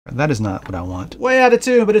That is not what I want. Way out of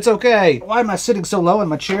tune, but it's okay. Why am I sitting so low in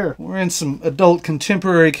my chair? We're in some adult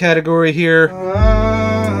contemporary category here.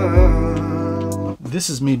 This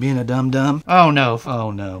is me being a dum-dum. Oh no, oh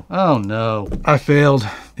no, oh no. I failed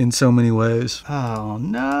in so many ways. Oh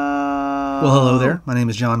no. Well, hello there. My name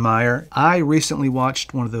is John Meyer. I recently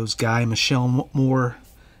watched one of those Guy Michelle Moore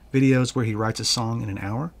videos where he writes a song in an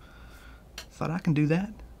hour. Thought I can do that.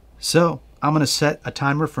 So I'm gonna set a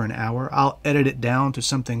timer for an hour. I'll edit it down to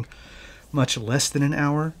something much less than an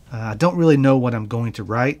hour. I don't really know what I'm going to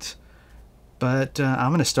write, but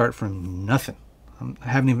I'm gonna start from nothing. I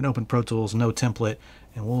haven't even opened Pro Tools, no template,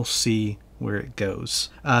 and we'll see where it goes.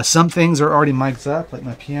 Some things are already mic'd up, like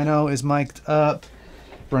my piano is mic'd up,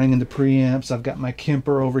 running into preamps. I've got my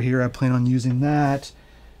Kemper over here. I plan on using that.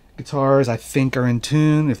 Guitars, I think, are in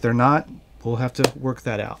tune. If they're not, we'll have to work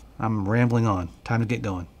that out. I'm rambling on. Time to get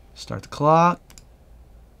going. Start the clock.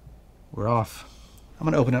 We're off. I'm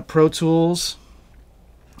going to open up Pro Tools,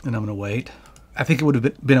 and I'm going to wait. I think it would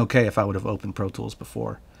have been okay if I would have opened Pro Tools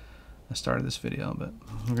before I started this video, but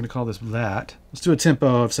we're going to call this that. Let's do a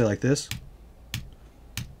tempo of, say, like this.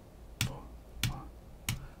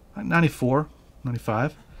 94,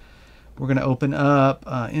 95. We're going to open up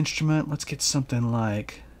instrument. Let's get something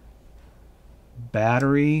like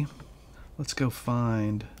battery. Let's go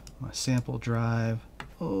find my sample drive.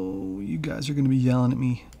 Oh, you guys are going to be yelling at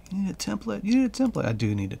me. You need a template? You need a template? I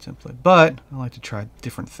do need a template, but I like to try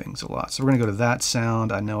different things a lot. So we're going to go to that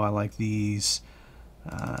sound. I know I like these.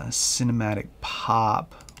 Cinematic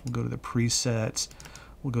pop. We'll go to the presets.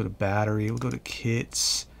 We'll go to battery. We'll go to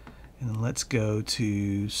kits. And then let's go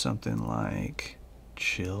to something like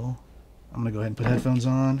chill. I'm going to go ahead and put headphones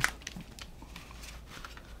on.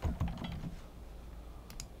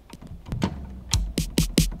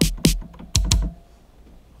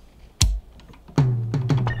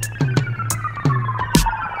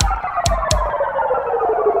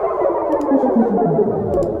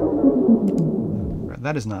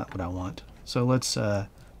 That is not what I want. So let's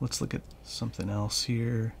look at something else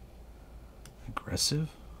here. Aggressive.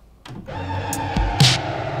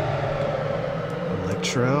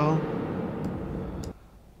 Electro.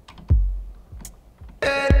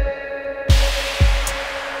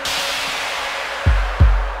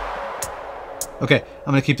 Okay, I'm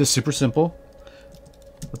gonna keep this super simple.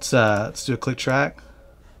 Let's do a click track.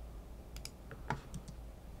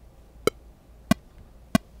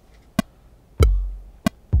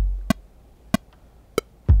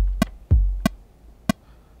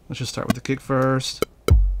 Let's just start with the kick first.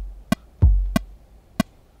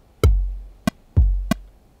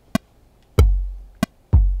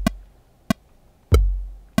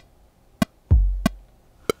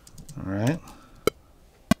 All right.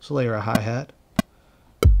 So layer a hi-hat.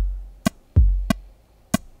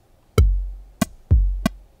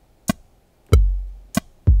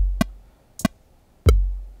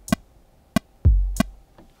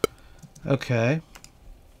 Okay.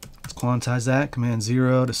 Quantize that, command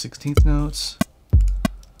 0 to 16th notes.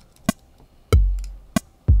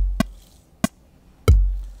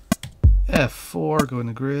 F4, go in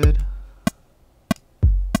the grid.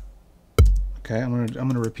 Okay, I'm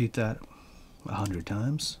gonna repeat that 100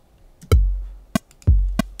 times. I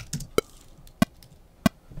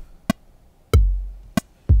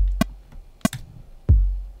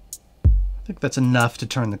think that's enough to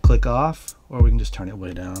turn the click off, or we can just turn it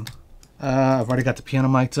way down. I've already got the piano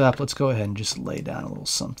mic'd up. Let's go ahead and just lay down a little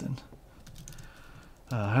something.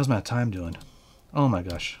 How's my time doing? Oh my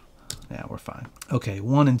gosh. Yeah, we're fine. Okay,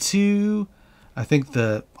 1 and 2. I think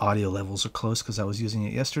the audio levels are close because I was using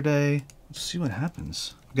it yesterday. Let's see what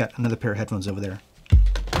happens. I've got another pair of headphones over there.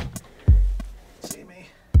 See me?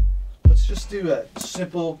 Let's just do a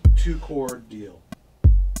simple 2-chord deal.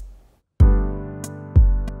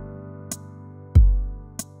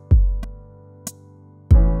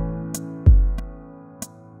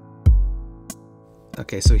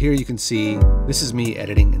 Okay, so here you can see, this is me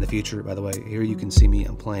editing in the future, by the way. Here you can see me,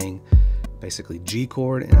 I'm playing basically G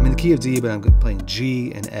chord, and I'm in the key of D, but I'm playing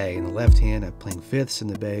G and A. In the left hand, I'm playing fifths in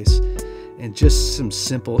the bass, and just some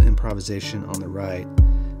simple improvisation on the right.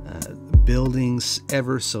 Buildings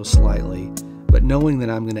ever so slightly, but knowing that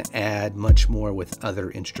I'm going to add much more with other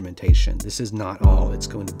instrumentation. This is not all it's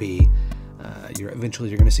going to be. Eventually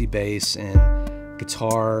you're going to see bass and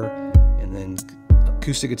guitar, and then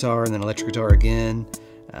acoustic guitar, and then electric guitar again.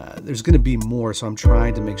 There's going to be more, so I'm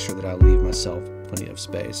trying to make sure that I leave myself plenty of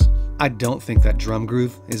space. I don't think that drum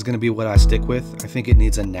groove is going to be what I stick with. I think it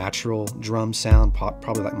needs a natural drum sound,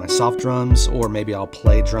 probably like my soft drums, or maybe I'll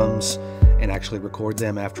play drums and actually record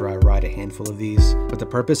them after I write a handful of these. But the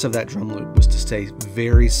purpose of that drum loop was to stay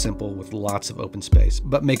very simple with lots of open space,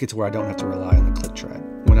 but make it to where I don't have to rely on the click track.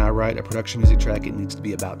 When I write a production music track, it needs to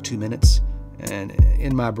be about 2 minutes. And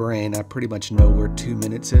in my brain, I pretty much know where 2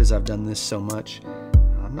 minutes is. I've done this so much.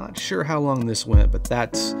 I'm not sure how long this went, but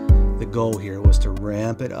that's the goal here, was to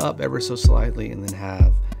ramp it up ever so slightly and then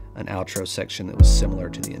have an outro section that was similar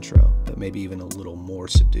to the intro, but maybe even a little more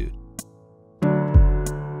subdued.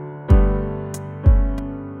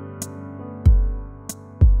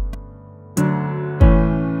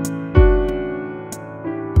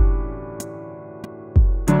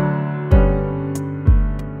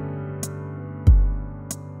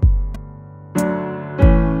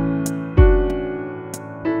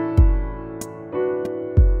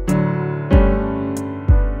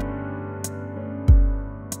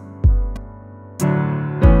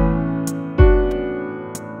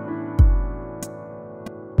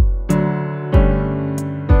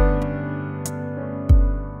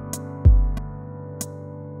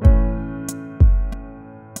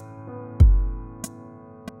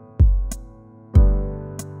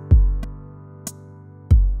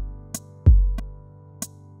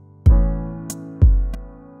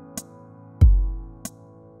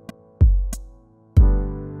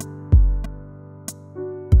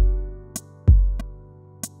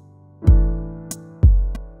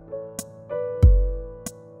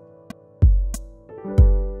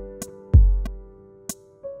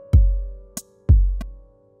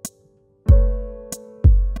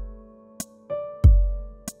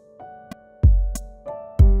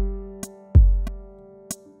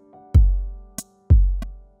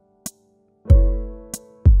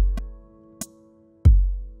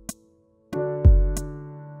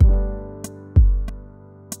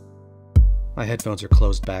 My headphones are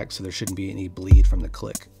closed back, so there shouldn't be any bleed from the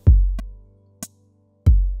click.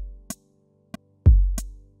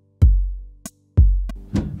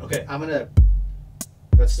 Okay,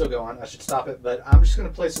 that's still going. I should stop it, but I'm just gonna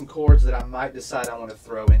play some chords that I might decide I want to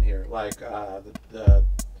throw in here, like the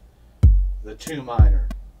 2 minor.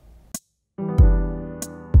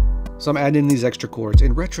 So I'm adding in these extra chords.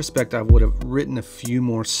 In retrospect, I would have written a few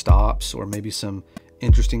more stops or maybe some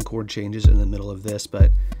interesting chord changes in the middle of this,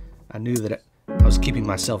 but I knew that I was keeping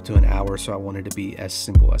myself to an hour, so I wanted to be as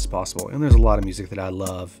simple as possible. And there's a lot of music that I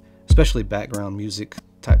love, especially background music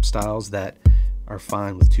type styles, that are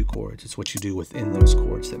fine with 2 chords. It's what you do within those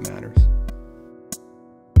chords that matters.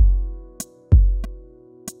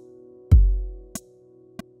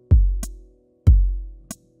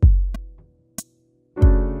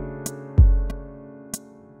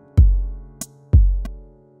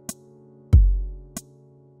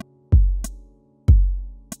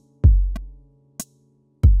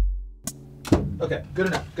 Okay, good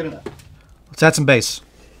enough, good enough. Let's add some bass.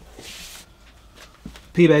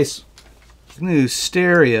 P bass. New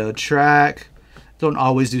stereo track. Don't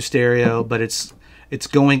always do stereo, but it's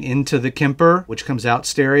going into the Kemper, which comes out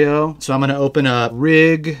stereo. So I'm gonna open up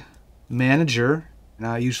Rig Manager, and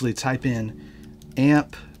I usually type in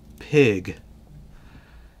amp pig.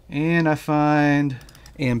 And I find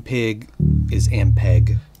ampeg is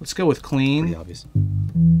ampeg. Let's go with clean. Pretty obvious.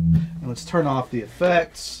 And let's turn off the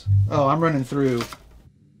effects. Oh, I'm running through.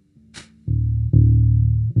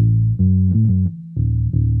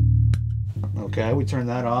 Okay, we turn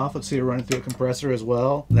that off. Let's see it running through a compressor as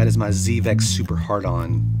well. That is my ZVEX Super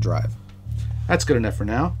Hard-On drive. That's good enough for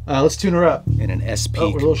now. Let's tune her up. In an SP compressor. We're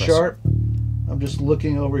a little sharp. I'm just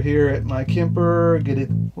looking over here at my Kemper. Get it.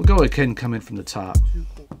 We'll go ahead and come in from the top.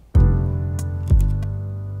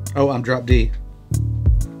 Oh, I'm drop D.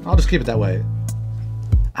 I'll just keep it that way.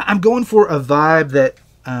 I'm going for a vibe that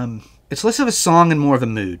it's less of a song and more of a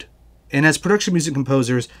mood. And as production music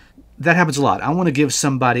composers, that happens a lot. I want to give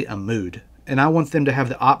somebody a mood, and I want them to have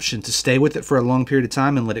the option to stay with it for a long period of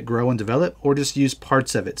time and let it grow and develop, or just use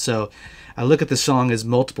parts of it. So I look at the song as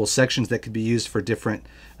multiple sections that could be used for different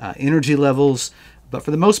energy levels. But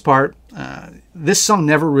for the most part, this song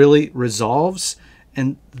never really resolves,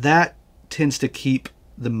 and that tends to keep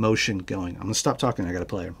the motion going. I'm gonna stop talking. I gotta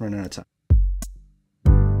play. I'm running out of time.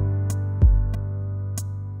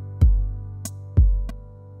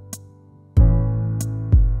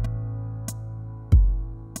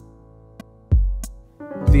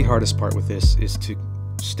 The hardest part with this is to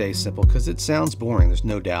stay simple, because it sounds boring, there's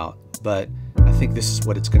no doubt, but I think this is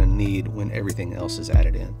what it's going to need when everything else is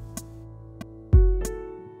added in.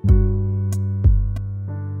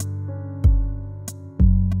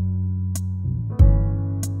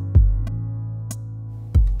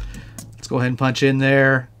 go ahead and punch in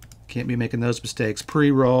there. Can't be making those mistakes.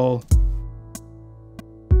 Pre-roll.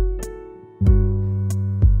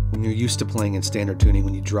 When you're used to playing in standard tuning,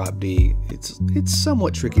 when you drop D, it's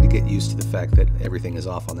somewhat tricky to get used to the fact that everything is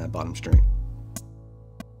off on that bottom string.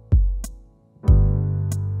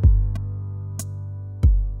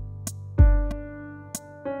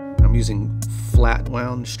 I'm using flat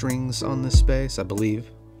wound strings on this bass, I believe.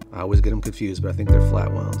 I always get them confused, but I think they're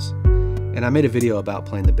flat wounds. And I made a video about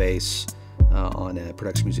playing the bass on a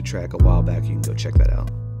production music track a while back. You can go check that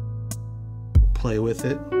out. Play with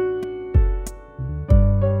it.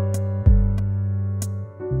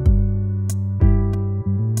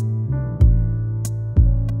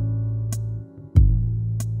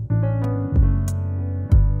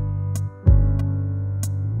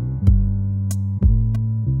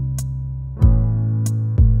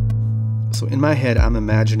 So in my head, I'm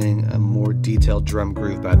imagining a more detailed drum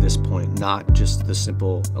groove by this point, not just the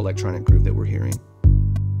simple electronic groove that we're hearing.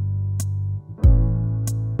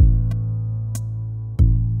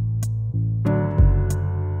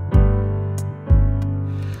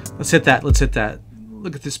 Let's hit that, let's hit that.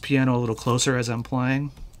 Look at this piano a little closer as I'm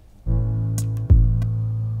playing.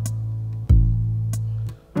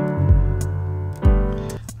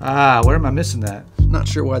 Ah, where am I missing that? Not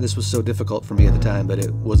sure why this was so difficult for me at the time, but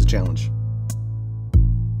it was a challenge.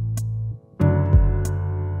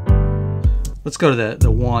 Let's go to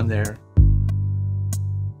the one there.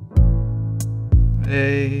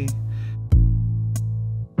 A.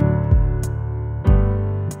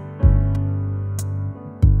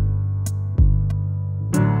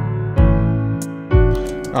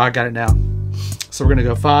 Oh, I got it now. So we're gonna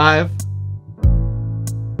go 5,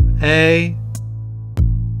 A.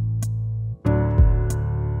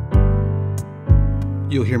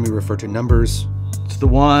 You'll hear me refer to numbers. To the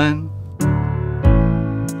 1.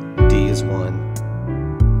 D is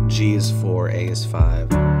 1, G is 4, A is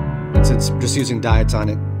 5. And since I'm just using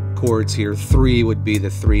diatonic chords here, 3 would be the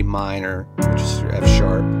 3 minor, which is your F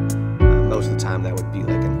sharp. Most of the time that would be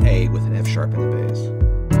like an A with an F sharp in the bass.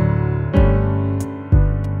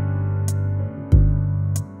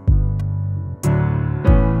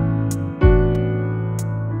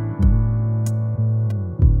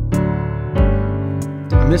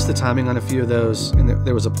 I missed the timing on a few of those, and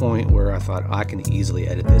there was a point where I thought I can easily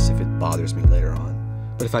edit this if it bothers me later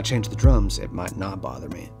on. But if I change the drums, it might not bother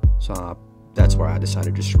me. So that's where I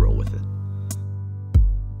decided just to roll with it.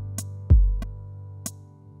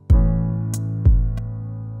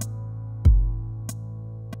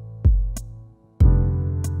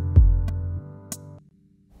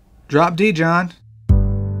 Drop D, John.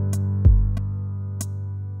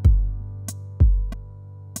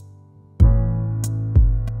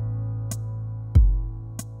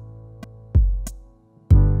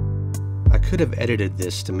 I could have edited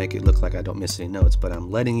this to make it look like I don't miss any notes, but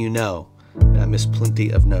I'm letting you know that I miss plenty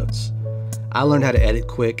of notes. I learned how to edit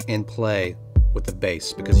quick and play with the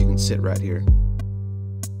bass because you can sit right here.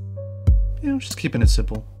 You know, just keeping it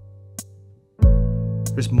simple.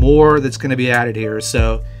 There's more that's going to be added here,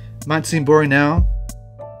 so it might seem boring now.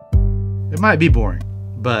 It might be boring,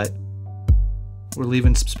 but we're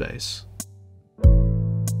leaving some space.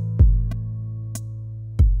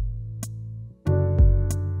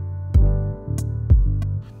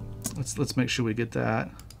 Let's make sure we get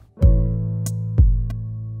that.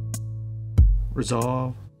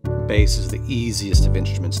 Resolve. Bass is the easiest of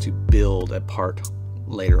instruments to build a part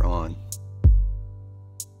later on.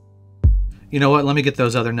 You know what? Let me get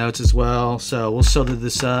those other notes as well. So we'll solder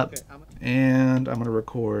this up, and I'm going to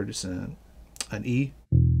record an E.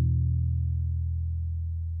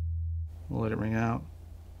 We'll let it ring out.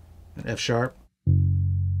 An F sharp.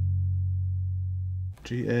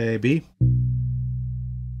 G, A, B.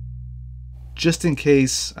 Just in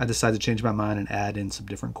case I decide to change my mind and add in some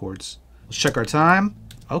different chords. Let's check our time.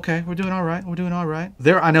 Okay, we're doing all right. We're doing all right.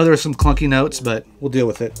 I know there's some clunky notes, but we'll deal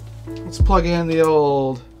with it. Let's plug in the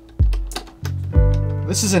old...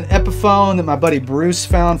 This is an Epiphone that my buddy Bruce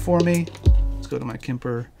found for me. Let's go to my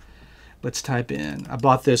Kemper. Let's type in. I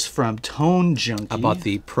bought this from Tone Junkie. I bought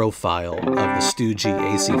the profile of the Stoogie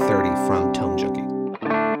AC30 from Tone Junkie.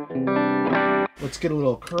 Let's get a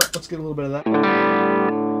little bit of that.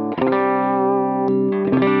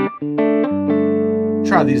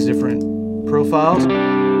 Try these different profiles. I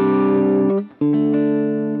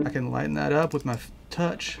can lighten that up with my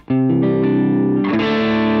touch.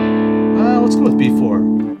 Let's go with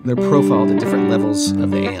B4. They're profiled at different levels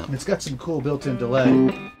of the amp. It's got some cool built-in delay.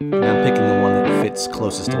 And I'm picking the one that fits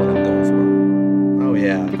closest to what I'm going for. Oh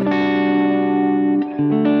yeah.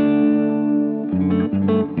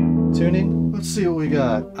 Tuning. Let's see what we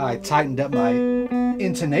got. I tightened up my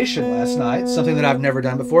intonation last night, something that I've never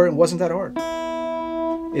done before, and wasn't that hard.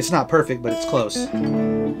 It's not perfect, but it's close.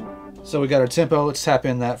 So we got our tempo. Let's tap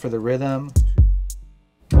in that for the rhythm.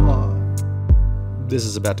 Come on. This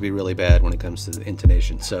is about to be really bad when it comes to the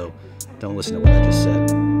intonation, so don't listen to what I just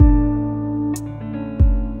said.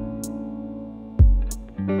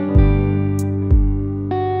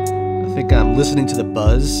 I think I'm listening to the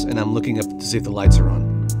buzz, and I'm looking up to see if the lights are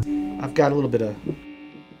on. I've got a little bit of...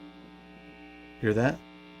 Hear that?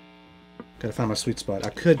 Gotta find my sweet spot. I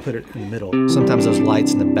could put it in the middle. Sometimes those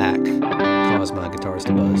lights in the back cause my guitars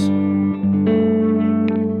to buzz.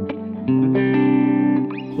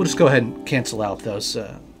 We'll just go ahead and cancel out those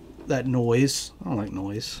that noise. I don't like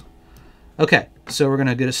noise. Okay, so we're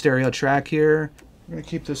gonna get a stereo track here. We're gonna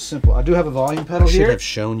keep this simple. I do have a volume pedal here. I should have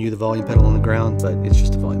shown you the volume pedal on the ground, but it's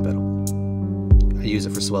just a volume pedal. I use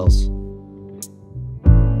it for swells.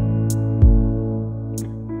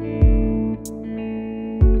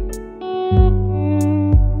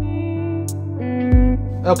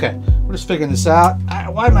 Okay, we're just figuring this out.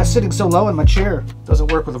 Why am I sitting so low in my chair?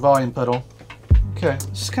 Doesn't work with a volume pedal. Okay,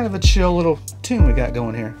 this is kind of a chill little tune we got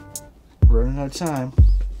going here. Running out of time.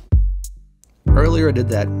 Earlier I did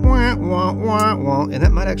that wah, wah, wah, wah, and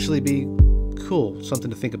that might actually be cool,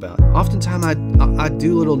 something to think about. Oftentimes I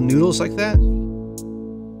do little noodles like that.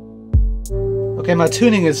 Okay, my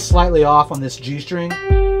tuning is slightly off on this G string.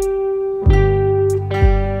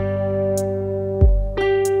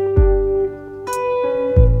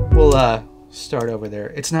 We'll start over there.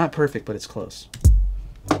 It's not perfect, but it's close.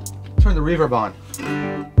 Turn the reverb on.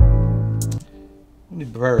 Let me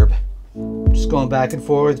verb. Just going back and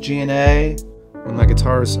forth, G and A. When my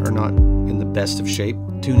guitars are not in the best of shape,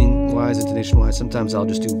 tuning-wise, intonation-wise, sometimes I'll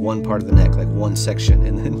just do one part of the neck, like one section,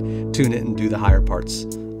 and then tune it and do the higher parts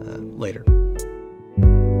later.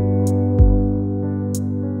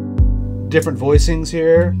 Different voicings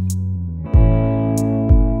here.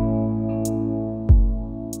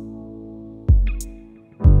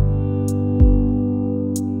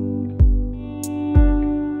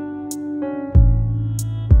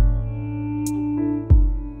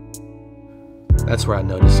 That's where I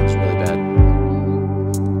noticed it was really bad.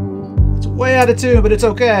 It's way out of tune, but it's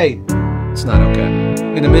okay. It's not okay.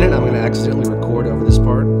 In a minute, I'm going to accidentally record over this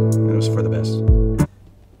part, and it was for the best.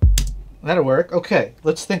 That'll work. Okay,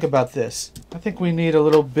 let's think about this. I think we need a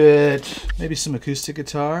little bit, maybe some acoustic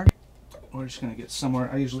guitar. We're just going to get somewhere.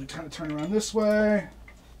 I usually kind of turn around this way.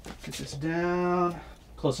 Get this down.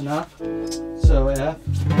 Close enough. So F.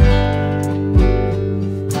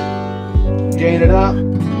 Gain it up.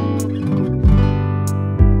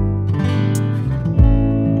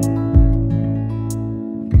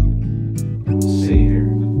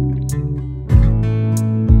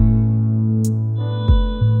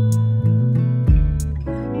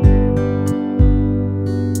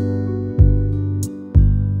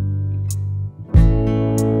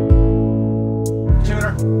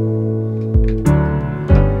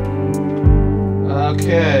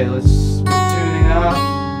 Okay, let's tuning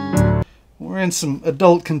up. We're in some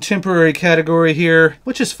adult contemporary category here,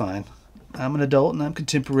 which is fine. I'm an adult and I'm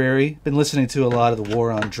contemporary. Been listening to a lot of the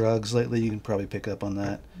war on drugs lately. You can probably pick up on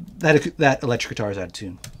that. That electric guitar is out of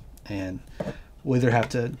tune. And we'll either have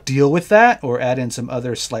to deal with that or add in some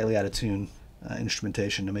other slightly out of tune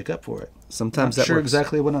instrumentation to make up for it. Sometimes I'm not sure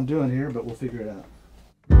exactly what I'm doing here, but we'll figure it out.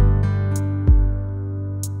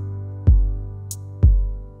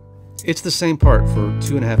 It's the same part for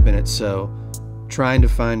 2.5 minutes, so trying to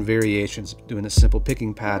find variations, doing a simple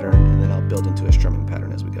picking pattern, and then I'll build into a strumming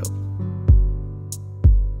pattern as we go.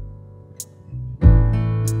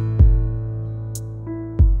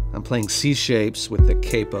 I'm playing C shapes with the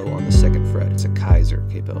capo on the 2nd fret. It's a Kaiser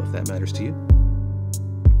capo, if that matters to you.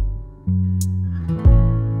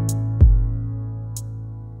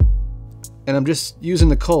 And I'm just using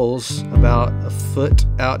the Coles about a foot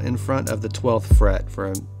out in front of the 12th fret for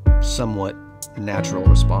a somewhat natural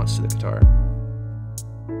response to the guitar.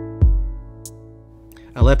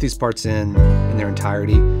 I left these parts in their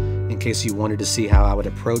entirety in case you wanted to see how I would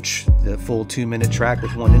approach the full 2-minute track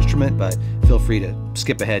with one instrument, but feel free to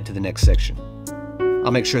skip ahead to the next section.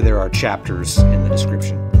 I'll make sure there are chapters in the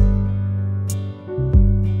description.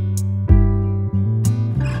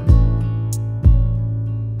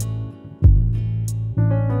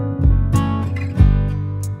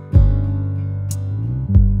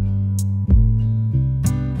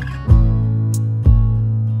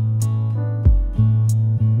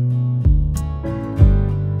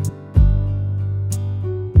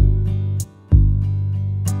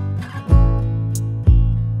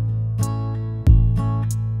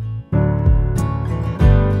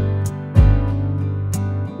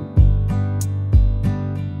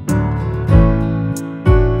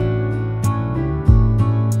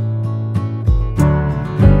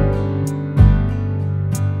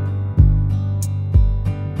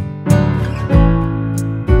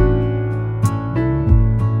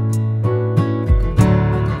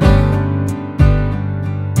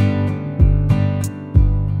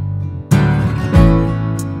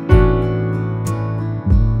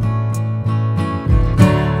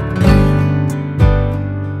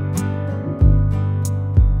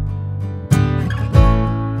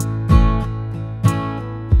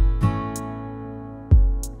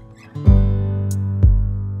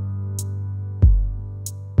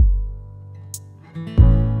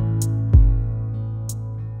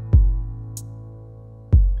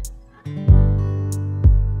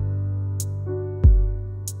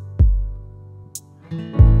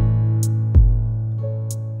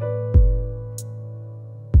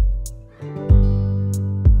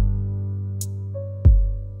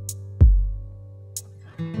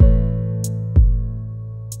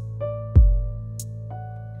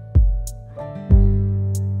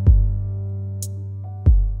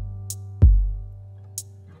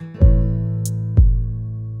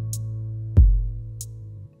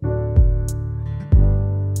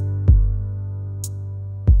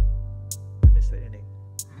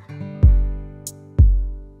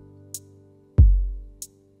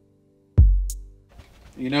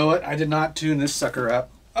 You know what? I did not tune this sucker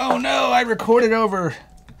up. Oh no, I recorded over.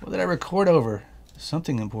 What did I record over?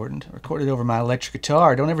 Something important. I recorded over my electric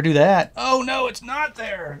guitar. Don't ever do that. Oh no, it's not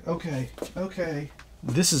there. Okay, okay.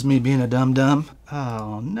 This is me being a dum-dum.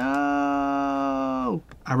 Oh no.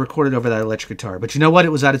 I recorded over that electric guitar. But you know what? It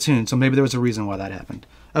was out of tune, so maybe there was a reason why that happened.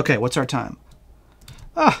 Okay, what's our time?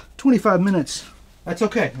 25 minutes. That's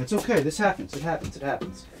okay. That's okay. This happens. It happens. It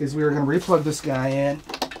happens. Because we were going to replug this guy in.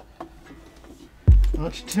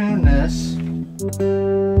 Let's tune this. We're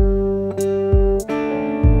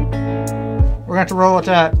going to have to roll with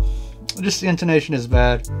that. Just the intonation is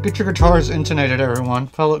bad. Get your guitars intonated, everyone.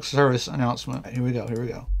 Public service announcement. Here we go. Here we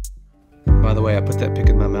go. By the way, I put that pick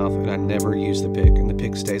in my mouth and I never use the pick, and the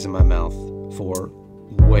pick stays in my mouth for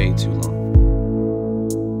way too long.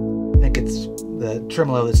 I think it's the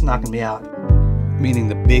tremolo that's knocking me out. Meaning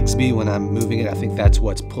the Bigsby, when I'm moving it, I think that's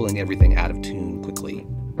what's pulling everything out of tune quickly.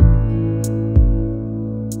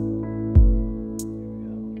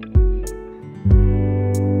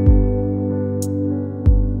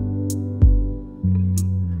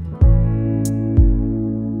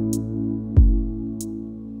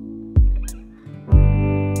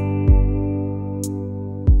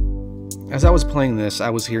 As I was playing this, I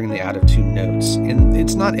was hearing the out-of-tune notes, and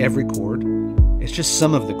it's not every chord, it's just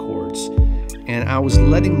some of the chords, and I was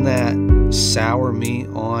letting that sour me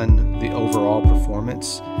on the overall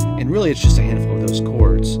performance, and really it's just a handful of those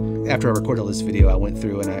chords. After I recorded this video, I went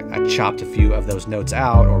through and I chopped a few of those notes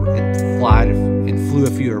out, and flew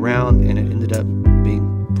a few around, and it ended up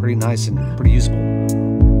being pretty nice and pretty usable.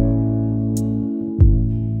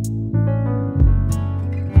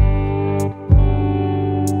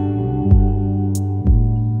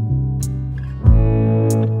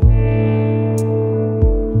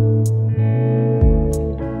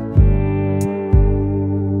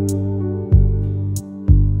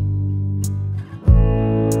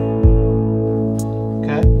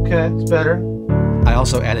 It's better. I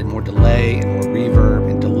also added more delay and more reverb,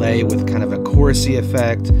 and delay with kind of a chorusy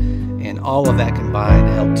effect, and all of that combined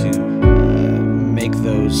helped to make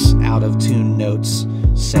those out of tune notes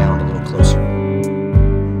sound a little closer.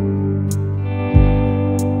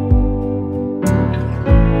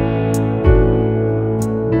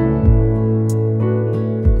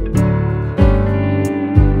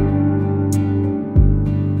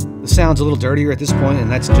 Sounds a little dirtier at this point, and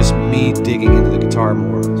that's just me digging into the guitar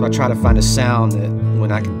more. So I try to find a sound that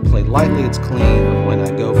when I can play lightly, it's clean, or when I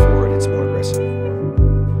go for it, it's more aggressive.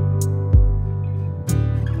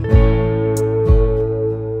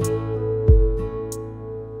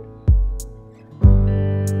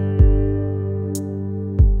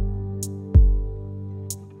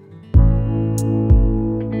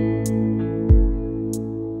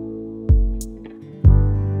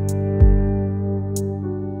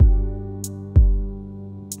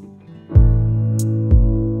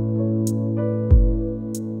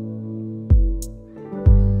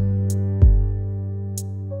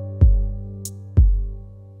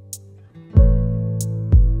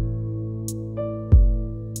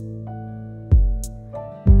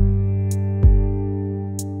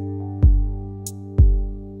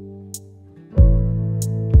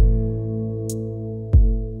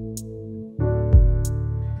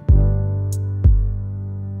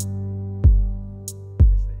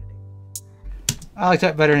 I like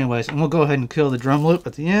that better anyways, and we'll go ahead and kill the drum loop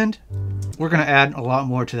at the end. We're going to add a lot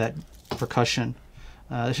more to that percussion.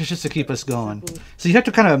 This is just to keep us going. So you have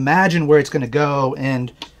to kind of imagine where it's going to go,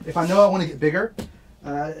 and if I know I want to get bigger,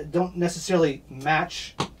 don't necessarily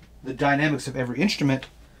match the dynamics of every instrument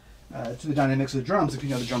to the dynamics of the drums if you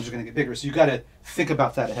know the drums are going to get bigger. So you got to think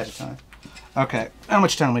about that ahead of time. Okay, how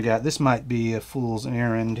much time we got? This might be a fool's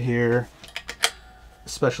errand here.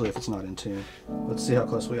 Especially if it's not in tune. Let's see how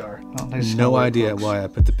close we are. Oh, no idea why I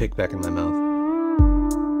put the pick back in my mouth.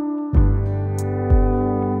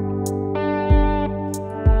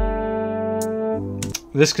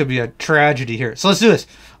 This could be a tragedy here. So let's do this.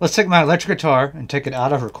 Let's take my electric guitar and take it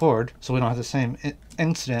out of record so we don't have the same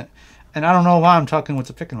incident. And I don't know why I'm talking with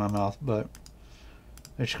the pick in my mouth, but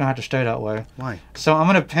it's gonna have to stay that way. Why? So I'm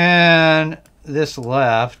gonna pan this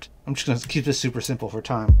left. I'm just gonna keep this super simple for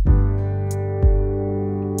time.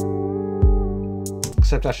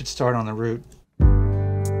 Except I should start on the root.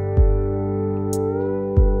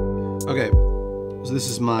 Okay, so this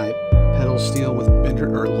is my pedal steel with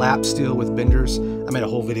bender, or lap steel with benders. I made a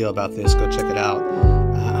whole video about this, go check it out.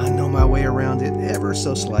 I know my way around it ever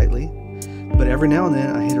so slightly, but every now and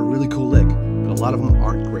then I hit a really cool lick, but a lot of them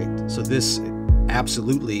aren't great. So this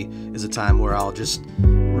absolutely is a time where I'll just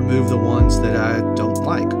remove the ones that I don't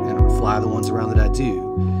like and fly the ones around that I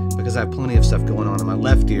do, because I have plenty of stuff going on in my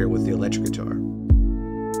left ear with the electric guitar.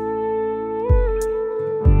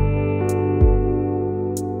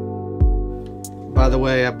 By the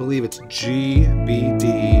way, I believe it's G, B, D,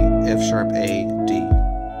 F sharp, A, D.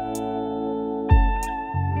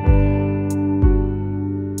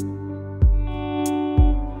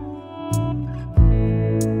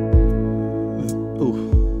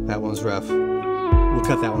 Ooh, that one's rough. We'll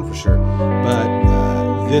cut that one for sure.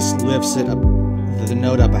 But this lifts it up, the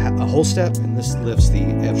note up a whole step, and this lifts the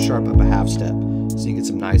F sharp up a half step. So you get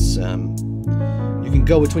some nice, you can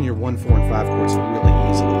go between your 1, 4, and 5 chords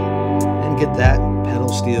really easily and get that pedal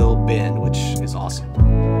steel bend, which is awesome.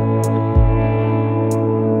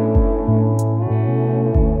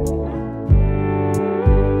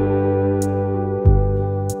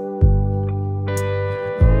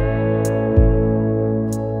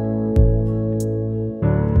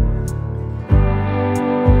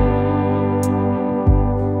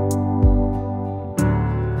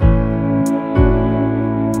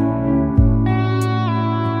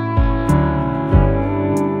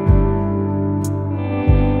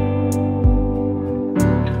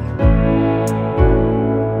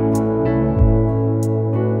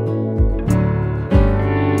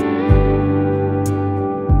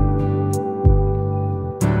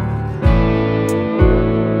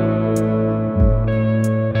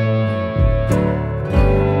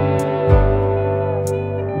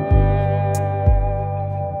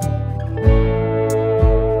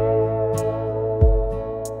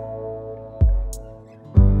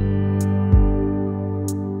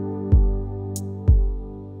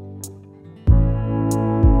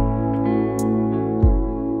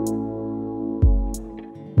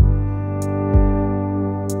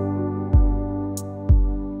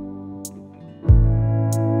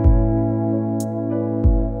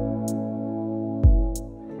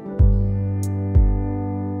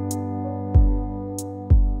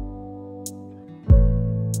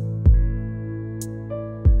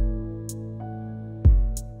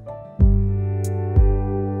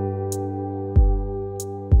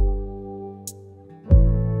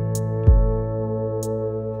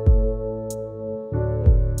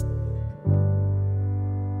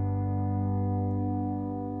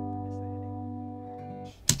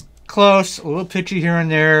 Close, a little pitchy here and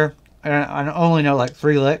there. I only know like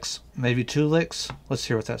 3 licks, maybe 2 licks. Let's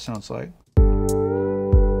hear what that sounds like.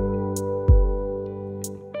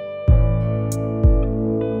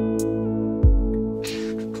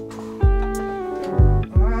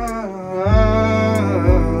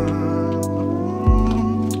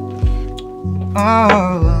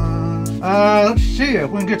 Let's see if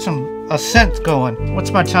we can get a synth going.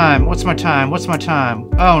 What's my time? What's my time? What's my time?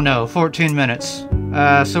 Oh no, 14 minutes.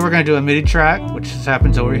 So we're gonna do a MIDI track, which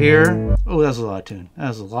happens over here. Oh, that was a lot of tune. That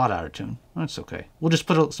was a lot out of tune. That's okay. We'll just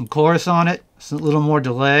put some chorus on it. It's a little more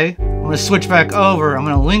delay. I'm gonna switch back over. I'm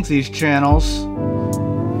gonna link these channels.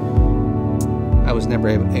 I was never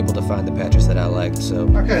able to find the patches that I liked, so.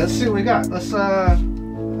 Okay, let's see what we got.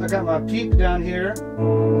 I got my peak down here.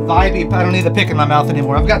 Vibey, I don't need the pick in my mouth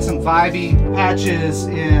anymore. I've got some vibey patches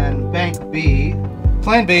in bank B.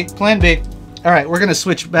 Plan B, plan B. All right, we're gonna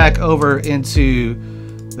switch back over into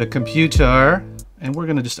the computer, and we're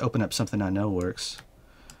gonna just open up something I know works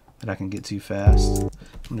that I can get to fast. I'm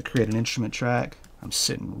gonna create an instrument track. I'm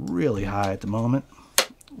sitting really high at the moment.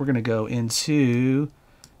 We're gonna go into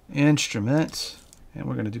instrument, and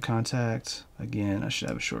we're gonna do contact. Again, I should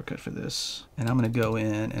have a shortcut for this. And I'm gonna go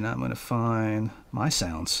in and I'm gonna find my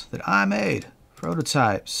sounds that I made,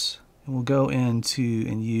 prototypes. And we'll go into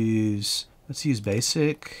and use, let's use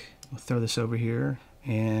basic. We'll throw this over here,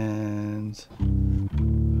 and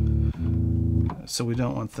so we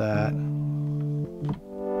don't want that.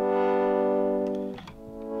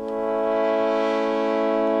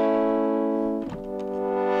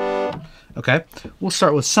 Okay, we'll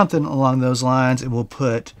start with something along those lines, and we'll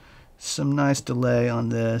put some nice delay on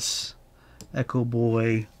this. Echo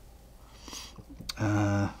Boy.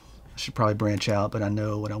 I should probably branch out, but I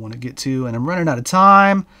know what I want to get to, and I'm running out of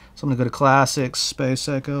time, so I'm going to go to Classics, Space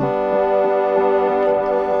Echo.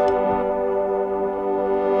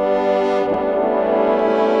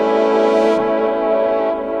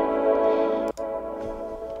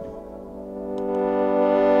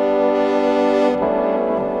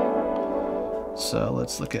 So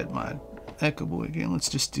let's look at my Echo Boy again. Let's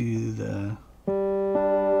just do the...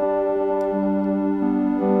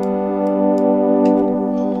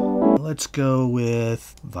 Let's go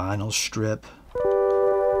with vinyl strip.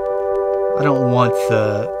 I don't want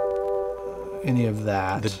any of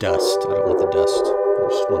that. The dust. I don't want the dust. I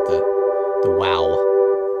just want the wow.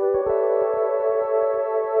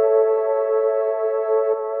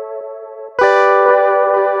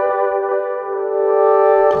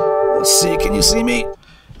 Let's see, can you see me?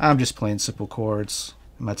 I'm just playing simple chords.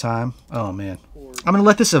 my time. Oh man. I'm gonna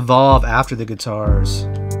let this evolve after the guitars.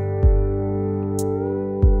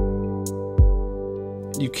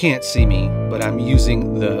 You can't see me, but I'm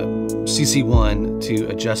using the CC1 to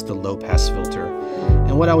adjust the low pass filter.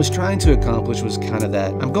 And what I was trying to accomplish was kind of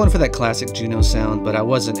that, I'm going for that classic Juno sound, but I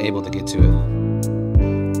wasn't able to get to it.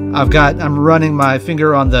 I'm running my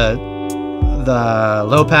finger on the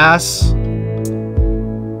low pass,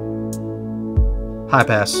 high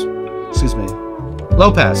pass, excuse me,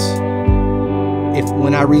 low pass. If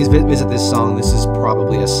when I revisit this song, this is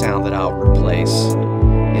probably a sound that I'll replace.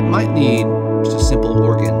 It might need just a simple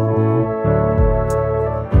organ.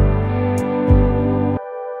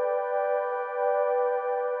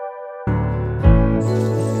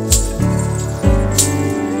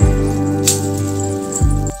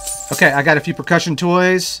 Okay, I got a few percussion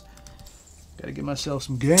toys. Gotta give myself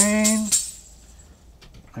some gain.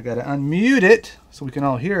 I gotta unmute it so we can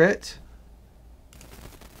all hear it.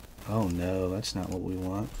 Oh no, that's not what we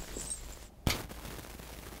want.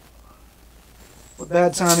 What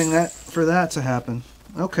bad timing for that to happen.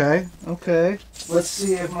 Okay, okay. Let's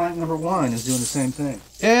see if mic number 1 is doing the same thing.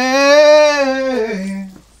 Hey!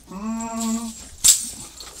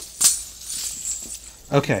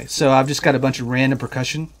 Okay, so I've just got a bunch of random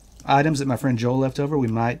percussion items that my friend Joel left over. We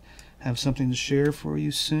might have something to share for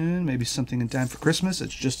you soon. Maybe something in time for Christmas.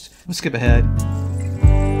 It's just, let's skip ahead.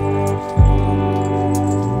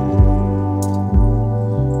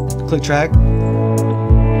 Click track.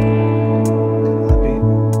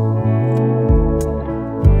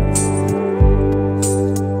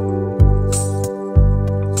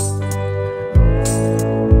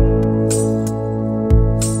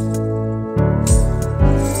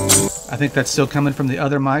 I think that's still coming from the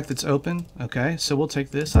other mic that's open. Okay, so we'll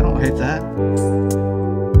take this. I don't hate that.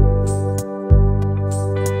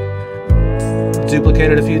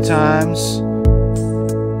 Duplicate it a few times.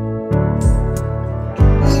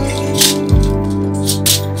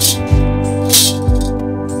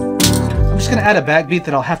 I'm just gonna add a backbeat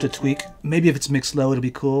that I'll have to tweak. Maybe if it's mixed low, it'll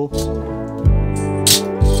be cool.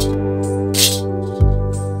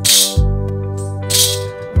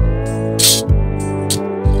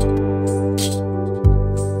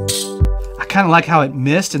 Kind of like how it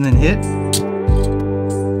missed and then hit.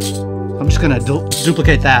 I'm just gonna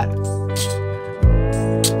duplicate that.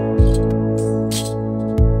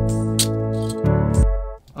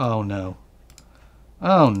 Oh no.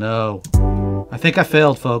 Oh no. I think I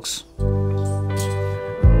failed, folks.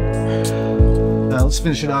 Now let's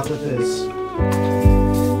finish it off with this.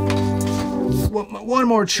 One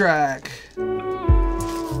more track.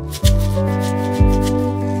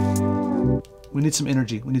 We need some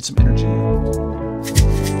energy. We need some energy.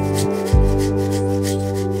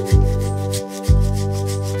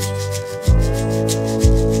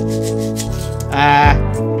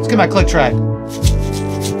 Let's get my click track.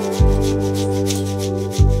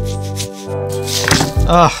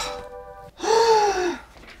 Ugh.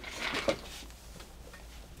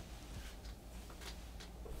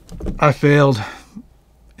 I failed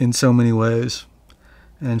in so many ways.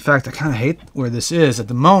 And in fact, I kind of hate where this is at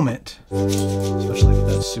the moment, especially with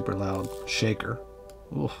that super loud shaker.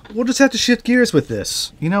 Ooh. We'll just have to shift gears with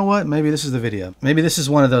this. You know what? Maybe this is the video. Maybe this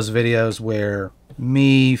is one of those videos where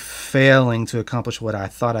me failing to accomplish what I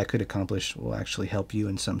thought I could accomplish will actually help you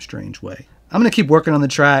in some strange way. I'm going to keep working on the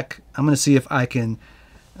track. I'm going to see if I can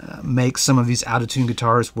make some of these out-of-tune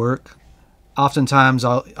guitars work. Oftentimes,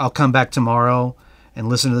 I'll come back tomorrow and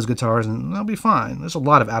listen to those guitars and they'll be fine. There's a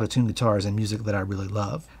lot of out-of-tune guitars and music that I really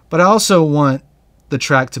love. But I also want the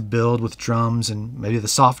track to build with drums, and maybe the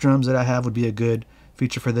soft drums that I have would be a good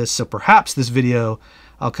feature for this. So perhaps this video,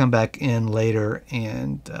 I'll come back in later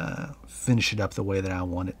and finish it up the way that I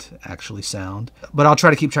want it to actually sound. But I'll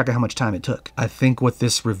try to keep track of how much time it took. I think what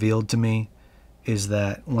this revealed to me is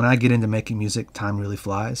that when I get into making music, time really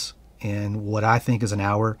flies. And what I think is an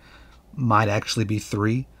hour might actually be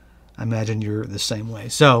 3. I imagine you're the same way.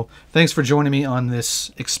 So thanks for joining me on this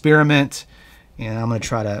experiment, and I'm going to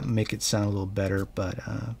try to make it sound a little better, but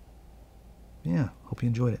yeah, hope you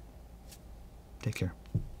enjoyed it. Take care.